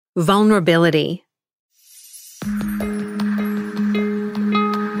Vulnerability.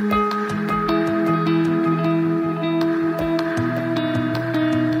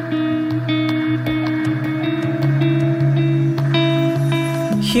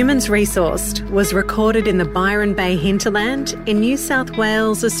 Humans Resourced was recorded in the Byron Bay hinterland in New South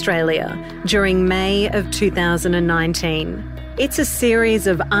Wales, Australia, during May of 2019. It's a series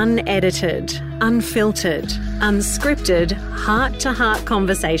of unedited, unfiltered, unscripted, heart-to-heart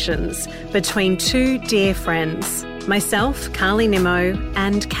conversations between two dear friends, myself, Carly Nimmo,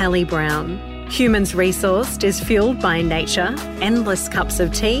 and Callie Brown. Humans Resourced is fueled by nature, endless cups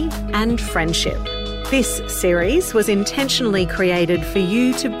of tea, and friendship. This series was intentionally created for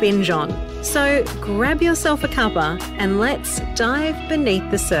you to binge on. So grab yourself a cuppa and let's dive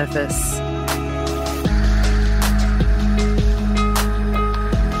beneath the surface.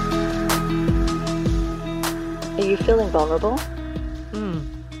 Are you feeling vulnerable?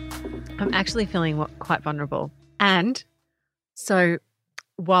 I'm actually feeling quite vulnerable. And so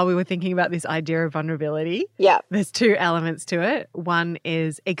while we were thinking about this idea of vulnerability, there's two elements to it. One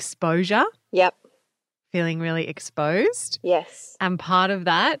is exposure. Yep. Feeling really exposed. Yes. And part of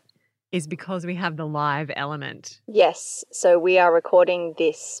that is because we have the live element. Yes. So we are recording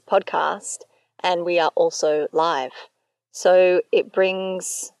this podcast and we are also live. So it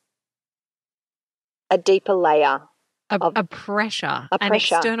brings a deeper layer. A pressure. An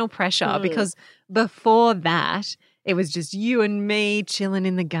external pressure. Because before that, it was just you and me chilling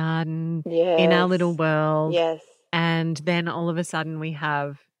in the garden in our little world. Yes. And then all of a sudden we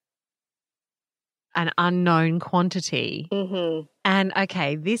have an unknown quantity. Mm-hmm. And,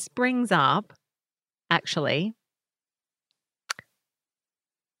 okay, this brings up actually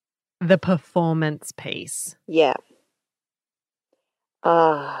the performance piece. Yeah.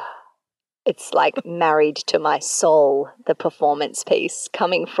 It's like married to my soul, the performance piece,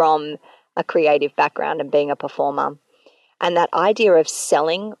 coming from a creative background and being a performer. And that idea of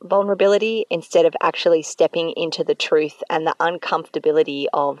selling vulnerability instead of actually stepping into the truth and the uncomfortability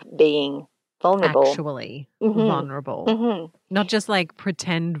of being vulnerable. Actually vulnerable. Mm-hmm. Not just like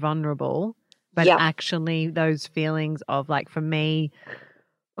pretend vulnerable, but actually those feelings of like for me,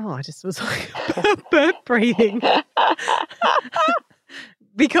 I just was like burp breathing.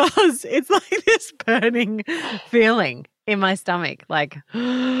 Because it's like this burning feeling in my stomach, like,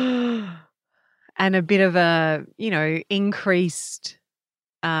 and a bit of a, increased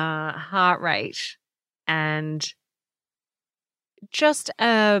heart rate and just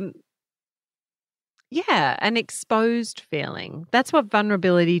an exposed feeling. That's what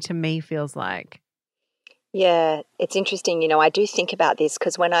vulnerability to me feels like. Yeah, it's interesting. I do think about this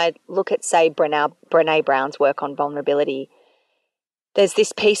because when I look at, say, Brené Brown's work on vulnerability, there's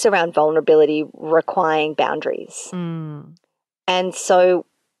this piece around vulnerability requiring boundaries. And so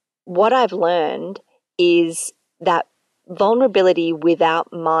what I've learned is that vulnerability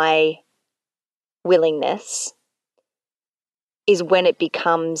without my willingness is when it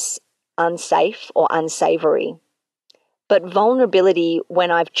becomes unsafe or unsavory. But vulnerability,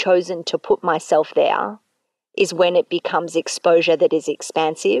 when I've chosen to put myself there, is when it becomes exposure that is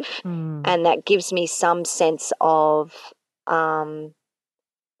expansive and that gives me some sense of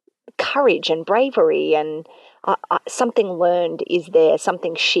courage and bravery, and something learned is there,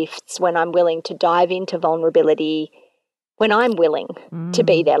 something shifts when I'm willing to dive into vulnerability, when I'm willing to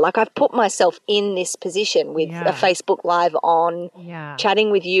be there. Like I've put myself in this position with a Facebook Live on,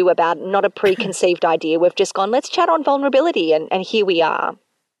 chatting with you about not a preconceived idea. We've just gone, let's chat on vulnerability, and here we are.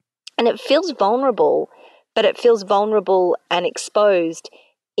 And it feels vulnerable, but it feels vulnerable and exposed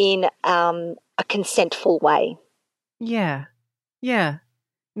in a consentful way. Yeah. Yeah.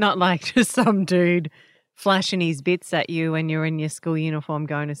 Not like just some dude flashing his bits at you when you're in your school uniform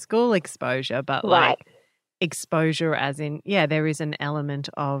going to school exposure, but like exposure as in, there is an element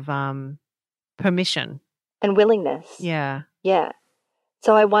of permission. And willingness. Yeah. Yeah.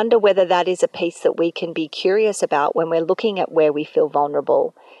 So I wonder whether that is a piece that we can be curious about when we're looking at where we feel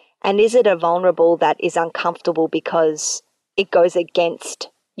vulnerable. And is it a vulnerable that is uncomfortable because it goes against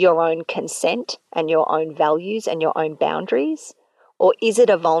your own consent and your own values and your own boundaries? Or is it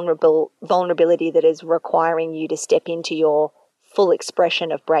a vulnerability that is requiring you to step into your full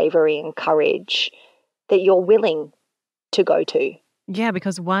expression of bravery and courage that you're willing to go to? Yeah,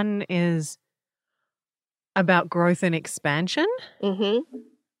 because one is about growth and expansion, and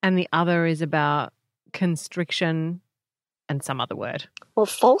the other is about constriction and some other word. Well,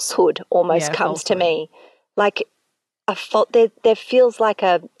 falsehood almost comes to me. Like there feels like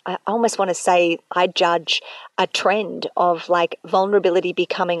I almost want to say I judge a trend of like vulnerability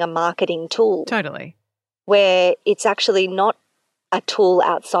becoming a marketing tool. Totally. Where it's actually not a tool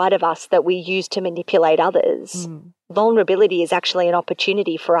outside of us that we use to manipulate others. Vulnerability is actually an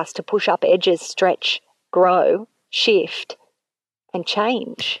opportunity for us to push up edges, stretch, grow, shift, and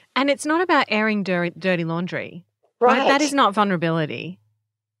change. And it's not about airing dirty laundry. Right. That is not vulnerability.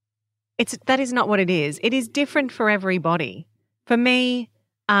 That is not what it is. It is different for everybody. For me,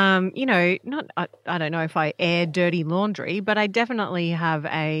 I don't know if I air dirty laundry, but I definitely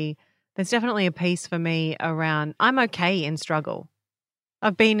there's definitely a piece for me around I'm okay in struggle.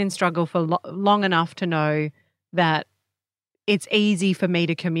 I've been in struggle for long enough to know that it's easy for me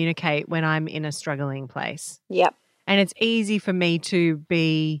to communicate when I'm in a struggling place. Yep. And it's easy for me to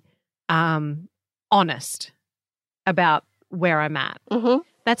be honest about where I'm at. Mm-hmm.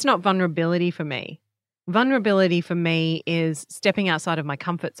 That's not vulnerability for me. Vulnerability for me is stepping outside of my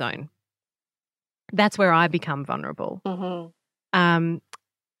comfort zone. That's where I become vulnerable. Mm-hmm.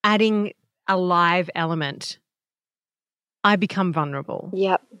 Adding a live element, I become vulnerable.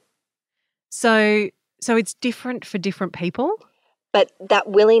 Yep. So it's different for different people. But that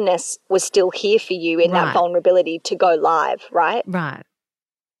willingness was still here for you in that vulnerability to go live, right? Right.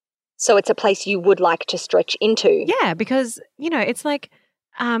 So it's a place you would like to stretch into. Yeah, because, it's like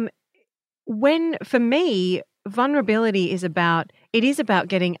for me, vulnerability is about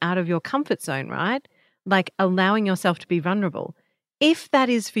getting out of your comfort zone, right? Like allowing yourself to be vulnerable. If that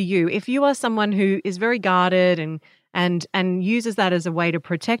is for you, if you are someone who is very guarded and uses that as a way to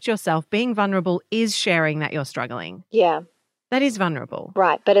protect yourself, being vulnerable is sharing that you're struggling. Yeah. That is vulnerable.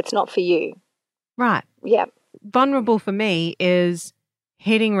 Right, but it's not for you. Right. Yeah. Vulnerable for me is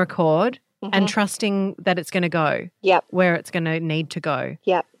hitting record and trusting that it's going to go where it's going to need to go.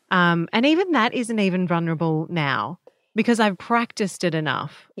 Yep. And even that isn't even vulnerable now because I've practiced it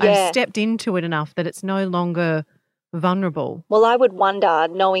enough. Yeah. I've stepped into it enough that it's no longer vulnerable. Well, I would wonder,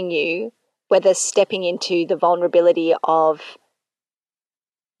 knowing you, whether stepping into the vulnerability of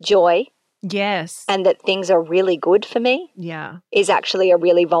joy Yes. and that things are really good for me is actually a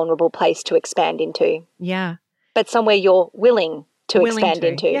really vulnerable place to expand into. Yeah. But somewhere you're willing to expand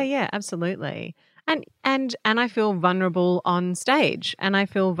into. Yeah, absolutely. And I feel vulnerable on stage, and I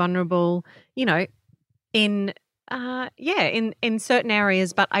feel vulnerable, in certain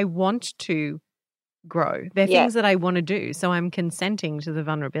areas, but I want to grow. They're things that I want to do, so I'm consenting to the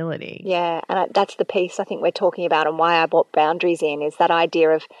vulnerability. Yeah, and that's the piece I think we're talking about, and why I brought boundaries in, is that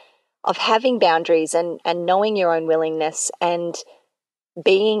idea of having boundaries and knowing your own willingness and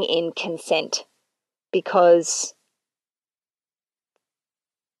being in consent, because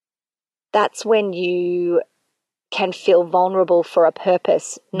that's when you can feel vulnerable for a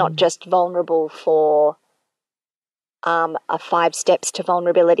purpose, not just vulnerable for a 5 steps to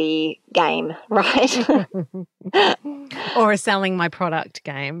vulnerability game, right? Or a selling my product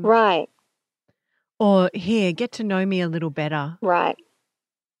game. Right. Or here, get to know me a little better. Right.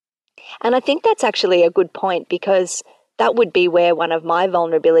 And I think that's actually a good point, because that would be where one of my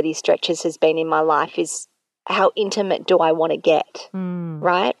vulnerability stretches has been in my life, is how intimate do I want to get,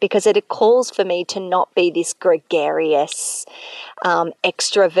 right? Because it calls for me to not be this gregarious,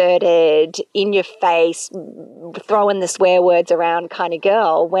 extroverted, in your face, throwing the swear words around kind of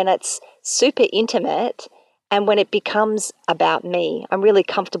girl, when it's super intimate and when it becomes about me. I'm really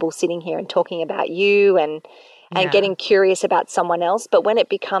comfortable sitting here and talking about you and getting curious about someone else. But when it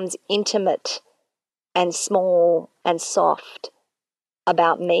becomes intimate and small and soft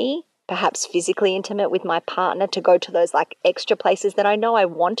about me, perhaps physically intimate with my partner, to go to those like extra places that I know I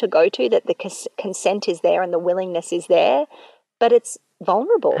want to go to, that the consent is there and the willingness is there, but it's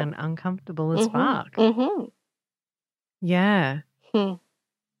vulnerable. And uncomfortable as fuck. Mm-hmm. Yeah.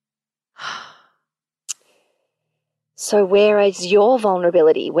 So where is your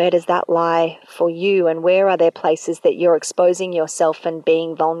vulnerability? Where does that lie for you? And where are there places that you're exposing yourself and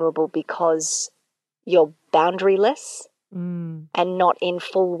being vulnerable because you're boundaryless and not in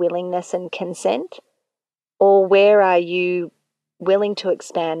full willingness and consent? Or where are you willing to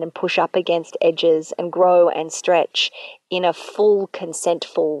expand and push up against edges and grow and stretch in a full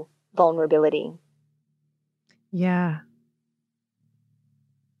consentful vulnerability? Yeah.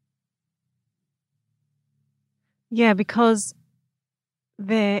 Yeah, because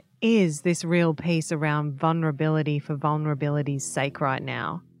there is this real piece around vulnerability for vulnerability's sake right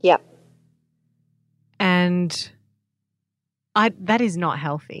now. Yep. And that is not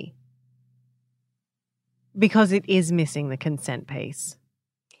healthy, because it is missing the consent piece.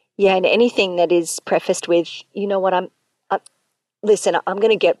 Yeah, and anything that is prefaced with, you know what, listen, I'm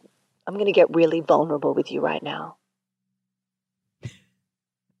going to get really vulnerable with you right now.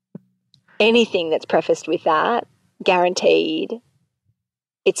 Anything that's prefaced with that, guaranteed,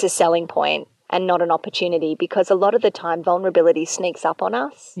 it's a selling point and not an opportunity, because a lot of the time vulnerability sneaks up on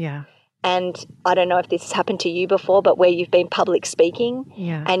us. Yeah. And I don't know if this has happened to you before, but where you've been public speaking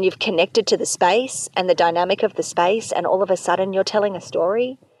and you've connected to the space and the dynamic of the space, and all of a sudden you're telling a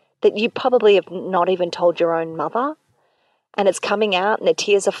story that you probably have not even told your own mother, and it's coming out and the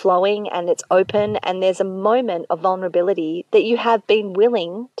tears are flowing and it's open, and there's a moment of vulnerability that you have been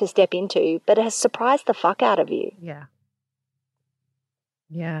willing to step into, but it has surprised the fuck out of you. Yeah.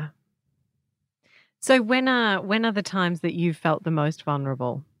 Yeah. So when are the times that you felt the most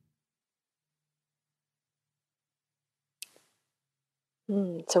vulnerable?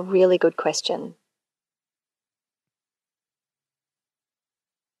 It's a really good question.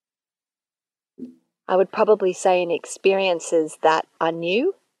 I would probably say in experiences that are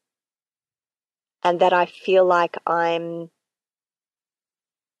new and that I feel like I'm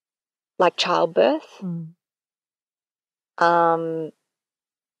like childbirth.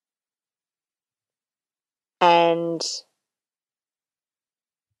 And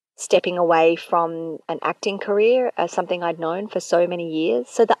stepping away from an acting career as something I'd known for so many years.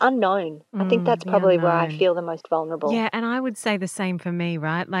 So the unknown, I think that's probably where I feel the most vulnerable. Yeah, and I would say the same for me,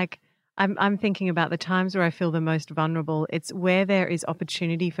 right? Like I'm thinking about the times where I feel the most vulnerable. It's where there is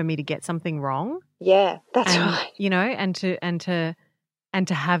opportunity for me to get something wrong. Yeah, that's right. You know, and to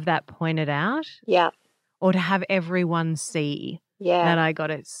have that pointed out. Yeah. Or to have everyone see that I got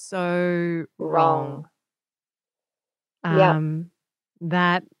it so wrong.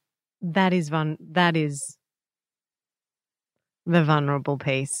 That is the vulnerable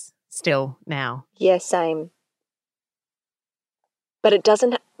piece still now. Yeah, same. But it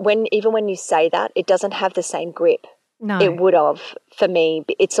doesn't, even when you say that, it doesn't have the same grip. No. It would have for me.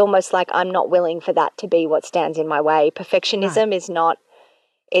 It's almost like I'm not willing for that to be what stands in my way. Perfectionism is not,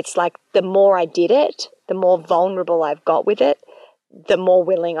 it's like the more I did it, the more vulnerable I've got with it, the more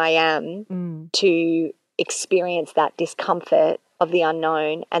willing I am to experience that discomfort of the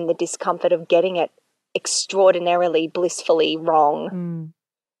unknown and the discomfort of getting it extraordinarily, blissfully wrong.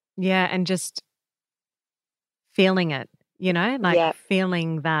 Yeah, and just feeling it, you know, like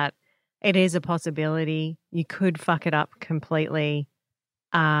feeling that it is a possibility. You could fuck it up completely.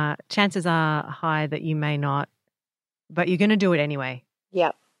 Chances are high that you may not, but you're going to do it anyway.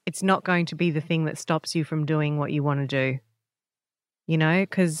 Yeah. It's not going to be the thing that stops you from doing what you want to do, you know,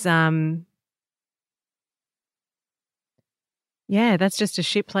 because yeah, that's just a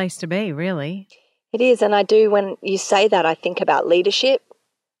shit place to be, really. It is. And I do, when you say that, I think about leadership,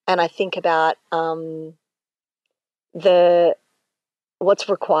 and I think about what's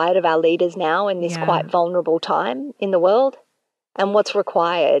required of our leaders now in this quite vulnerable time in the world. And what's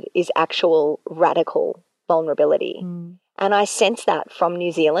required is actual radical vulnerability. And I sense that from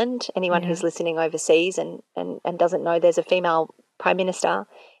New Zealand. Anyone who's listening overseas and doesn't know, there's a female Prime Minister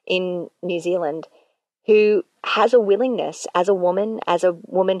in New Zealand who has a willingness as a woman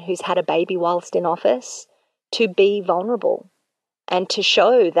who's had a baby whilst in office, to be vulnerable and to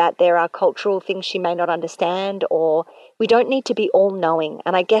show that there are cultural things she may not understand, or we don't need to be all-knowing.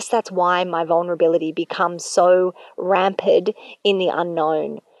 And I guess that's why my vulnerability becomes so rampant in the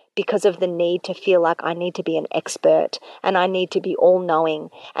unknown, because of the need to feel like I need to be an expert and I need to be all-knowing.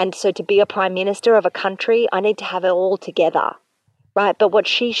 And so to be a Prime Minister of a country, I need to have it all together. Right, but what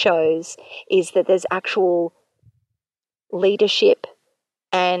she shows is that there's actual leadership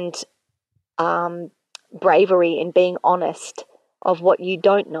and bravery in being honest of what you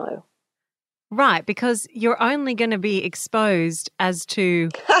don't know. Right, because you're only going to be exposed as to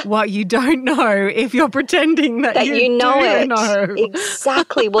what you don't know if you're pretending that you know it.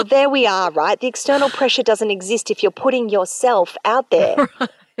 Exactly. Well, there we are, right? The external pressure doesn't exist if you're putting yourself out there.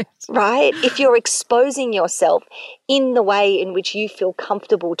 Right? If you're exposing yourself in the way in which you feel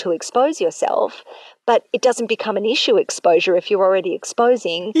comfortable to expose yourself, but it doesn't become an issue exposure if you're already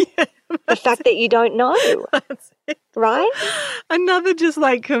exposing the fact that you don't know. Right? Another just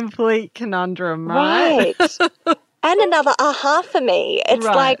like complete conundrum, right? And another aha for me. It's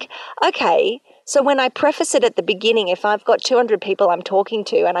like, okay, so when I preface it at the beginning, if I've got 200 people I'm talking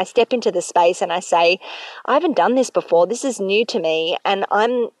to and I step into the space and I say, I haven't done this before, this is new to me, and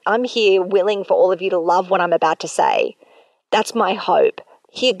I'm here willing for all of you to love what I'm about to say. That's my hope.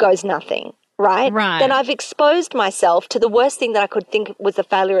 Here goes nothing, right? Then I've exposed myself to the worst thing that I could think was the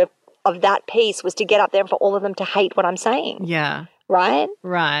failure of that piece, was to get up there and for all of them to hate what I'm saying. Yeah. Right?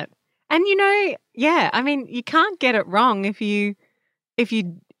 Right. And you know, I mean, you can't get it wrong if you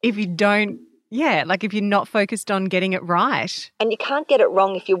don't, like if you're not focused on getting it right. And you can't get it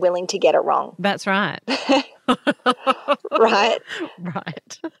wrong if you're willing to get it wrong. That's right. Right?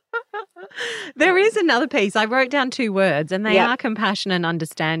 Right. There is another piece. I wrote down 2 words, and they Yep. are compassion and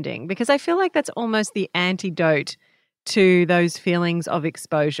understanding, because I feel like that's almost the antidote to those feelings of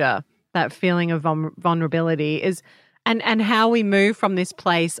exposure, that feeling of vulnerability is, and how we move from this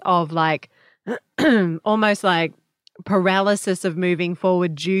place of like almost like paralysis of moving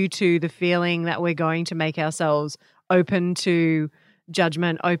forward due to the feeling that we're going to make ourselves open to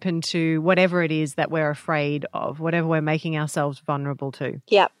judgment, open to whatever it is that we're afraid of, whatever we're making ourselves vulnerable to.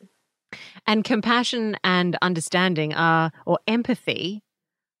 Yep. And compassion and understanding are, or empathy,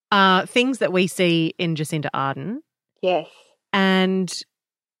 are things that we see in Jacinda Ardern, Yes. and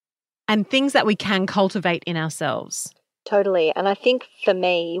things that we can cultivate in ourselves. Totally. And I think for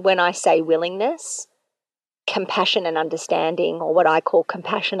me, when I say willingness, compassion and understanding, or what I call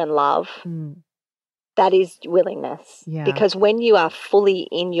compassion and love, that is willingness. Yeah. Because when you are fully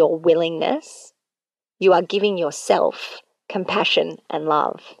in your willingness, you are giving yourself compassion and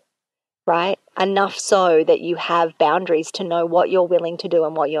love, right? Enough so that you have boundaries to know what you're willing to do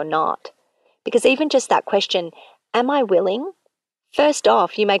and what you're not. Because even just that question, am I willing? First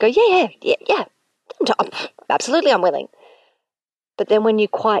off, you may go, yeah, absolutely I'm willing. But then when you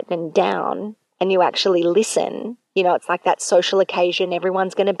quieten down and you actually listen, you know, it's like that social occasion,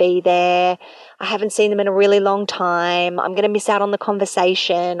 everyone's going to be there. I haven't seen them in a really long time. I'm going to miss out on the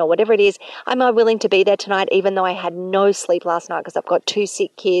conversation or whatever it is. Am I willing to be there tonight even though I had no sleep last night because I've got 2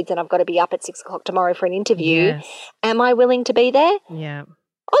 sick kids and I've got to be up at 6 o'clock tomorrow for an interview? Yes. Am I willing to be there? Yeah.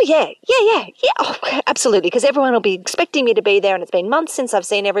 Oh, yeah. Oh, absolutely, because everyone will be expecting me to be there and it's been months since I've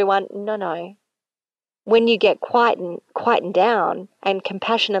seen everyone. No. When you get quietened down and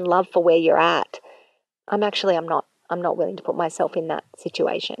compassion and love for where you're at, I'm not willing to put myself in that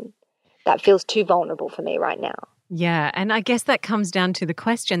situation. That feels too vulnerable for me right now. Yeah. And I guess that comes down to the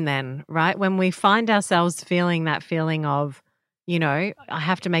question then, right? When we find ourselves feeling that feeling of, you know, I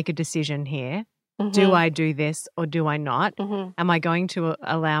have to make a decision here. Mm-hmm. Do I do this or do I not? Mm-hmm. Am I going to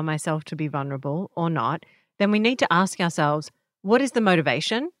allow myself to be vulnerable or not? Then we need to ask ourselves, what is the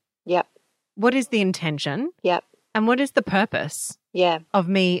motivation? Yep. What is the intention? Yep. And what is the purpose Yeah. of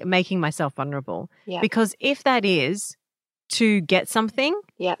me making myself vulnerable? Yeah. Because if that is to get something,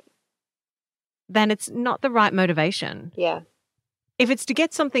 Yep. then it's not the right motivation. Yeah. If it's to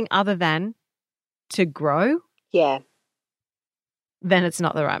get something other than to grow, Yeah. then it's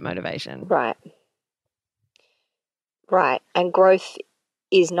not the right motivation. Right. And growth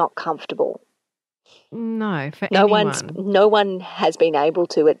is not comfortable. No, for No anyone. one has been able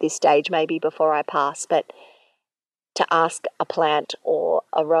to at this stage, maybe before I pass, but to ask a plant or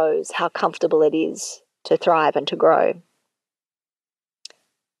a rose how comfortable it is to thrive and to grow.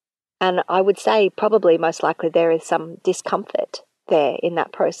 And I would say probably most likely there is some discomfort there in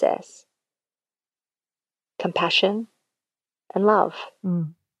that process. Compassion and love.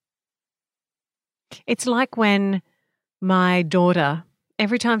 Mm. It's like when my daughter,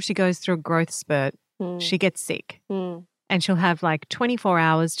 every time she goes through a growth spurt, she gets sick. And she'll have like 24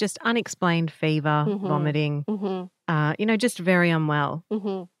 hours, just unexplained fever, vomiting, just very unwell.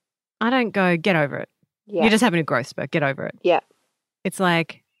 Mm-hmm. I don't go, get over it. Yeah. You're just having a growth spurt, get over it. Yeah. It's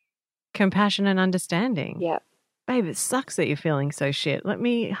like compassion and understanding. Yeah. Babe, it sucks that you're feeling so shit. Let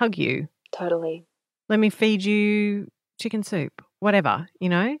me hug you. Totally. Let me feed you chicken soup, whatever, you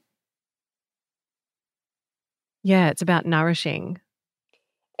know? Yeah, it's about nourishing.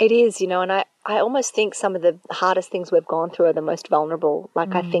 It is, and I almost think some of the hardest things we've gone through are the most vulnerable.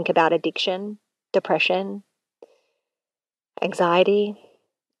 Like I think about addiction, depression, anxiety.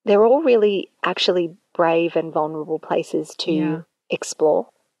 They're all really actually brave and vulnerable places to explore.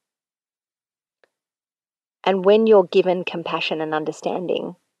 And when you're given compassion and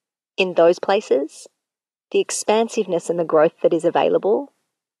understanding in those places, the expansiveness and the growth that is available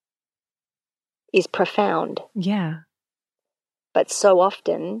is profound. Yeah. But so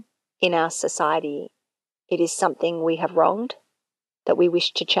often in our society, it is something we have wronged, that we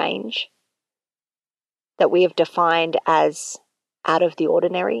wish to change, that we have defined as out of the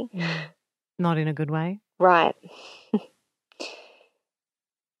ordinary. Not in a good way. Right.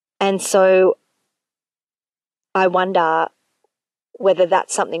 And so I wonder whether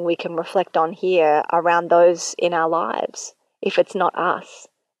that's something we can reflect on here around those in our lives, if it's not us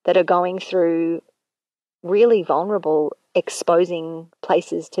that are going through really vulnerable, exposing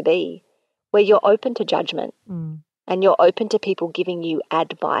places to be, where you're open to judgment and you're open to people giving you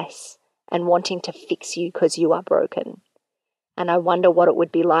advice and wanting to fix you because you are broken. And I wonder what it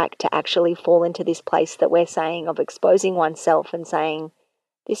would be like to actually fall into this place that we're saying of exposing oneself and saying,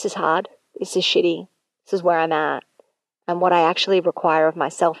 this is hard, this is shitty, this is where I'm at. And what I actually require of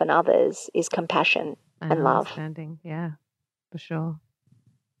myself and others is compassion and love. Understanding, yeah, for sure.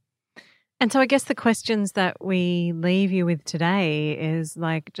 And so I guess the questions that we leave you with today is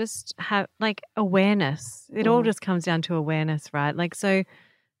like just have like awareness. It all just comes down to awareness, right? Like so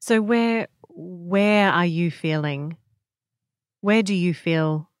where are you feeling? Where do you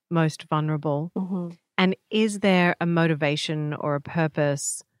feel most vulnerable? Mm-hmm. And is there a motivation or a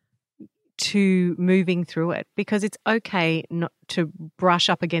purpose to moving through it? Because it's okay not to brush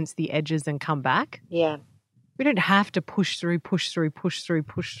up against the edges and come back. Yeah. We don't have to push through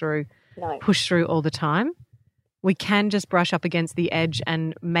all the time. We can just brush up against the edge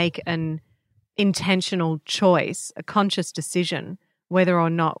and make an intentional choice, a conscious decision, whether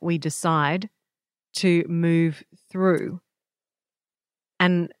or not we decide to move through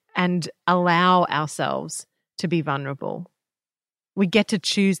and allow ourselves to be vulnerable. We get to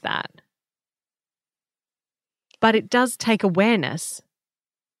choose that. But it does take awareness.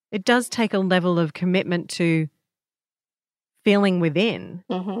 It does take a level of commitment to feeling within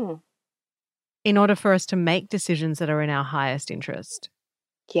in order for us to make decisions that are in our highest interest.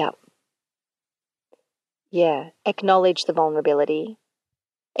 Yep. Yeah. Acknowledge the vulnerability.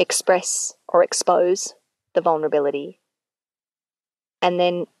 Express or expose the vulnerability. And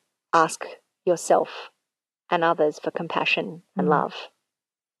then ask yourself and others for compassion and love.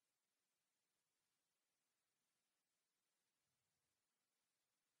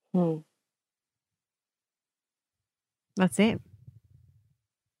 That's it.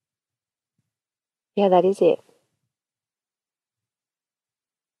 Yeah, that is it.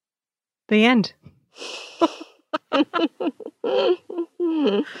 The end.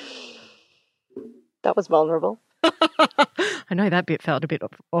 That was vulnerable. I know that bit felt a bit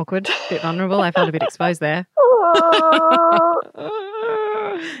awkward, a bit vulnerable. I felt a bit exposed there.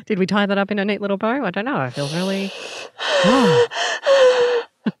 Did we tie that up in a neat little bow? I don't know. I feel really...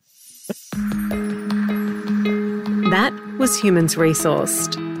 That was Humans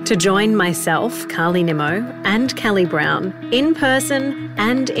Resourced. To join myself, Carly Nimmo, and Callie Brown in person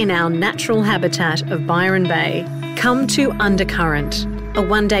and in our natural habitat of Byron Bay, come to Undercurrent, a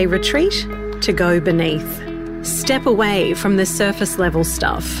one-day retreat to go beneath. Step away from the surface level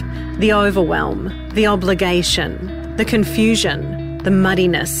stuff, the overwhelm, the obligation, the confusion, the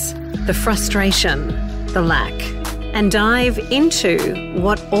muddiness, the frustration, the lack, and dive into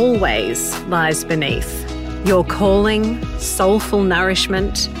what always lies beneath. Your calling, soulful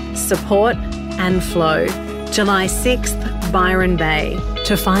nourishment, support and flow. July 6th, Byron Bay.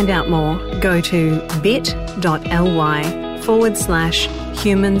 To find out more, go to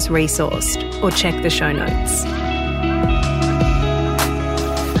bit.ly/humansresourced or check the show notes.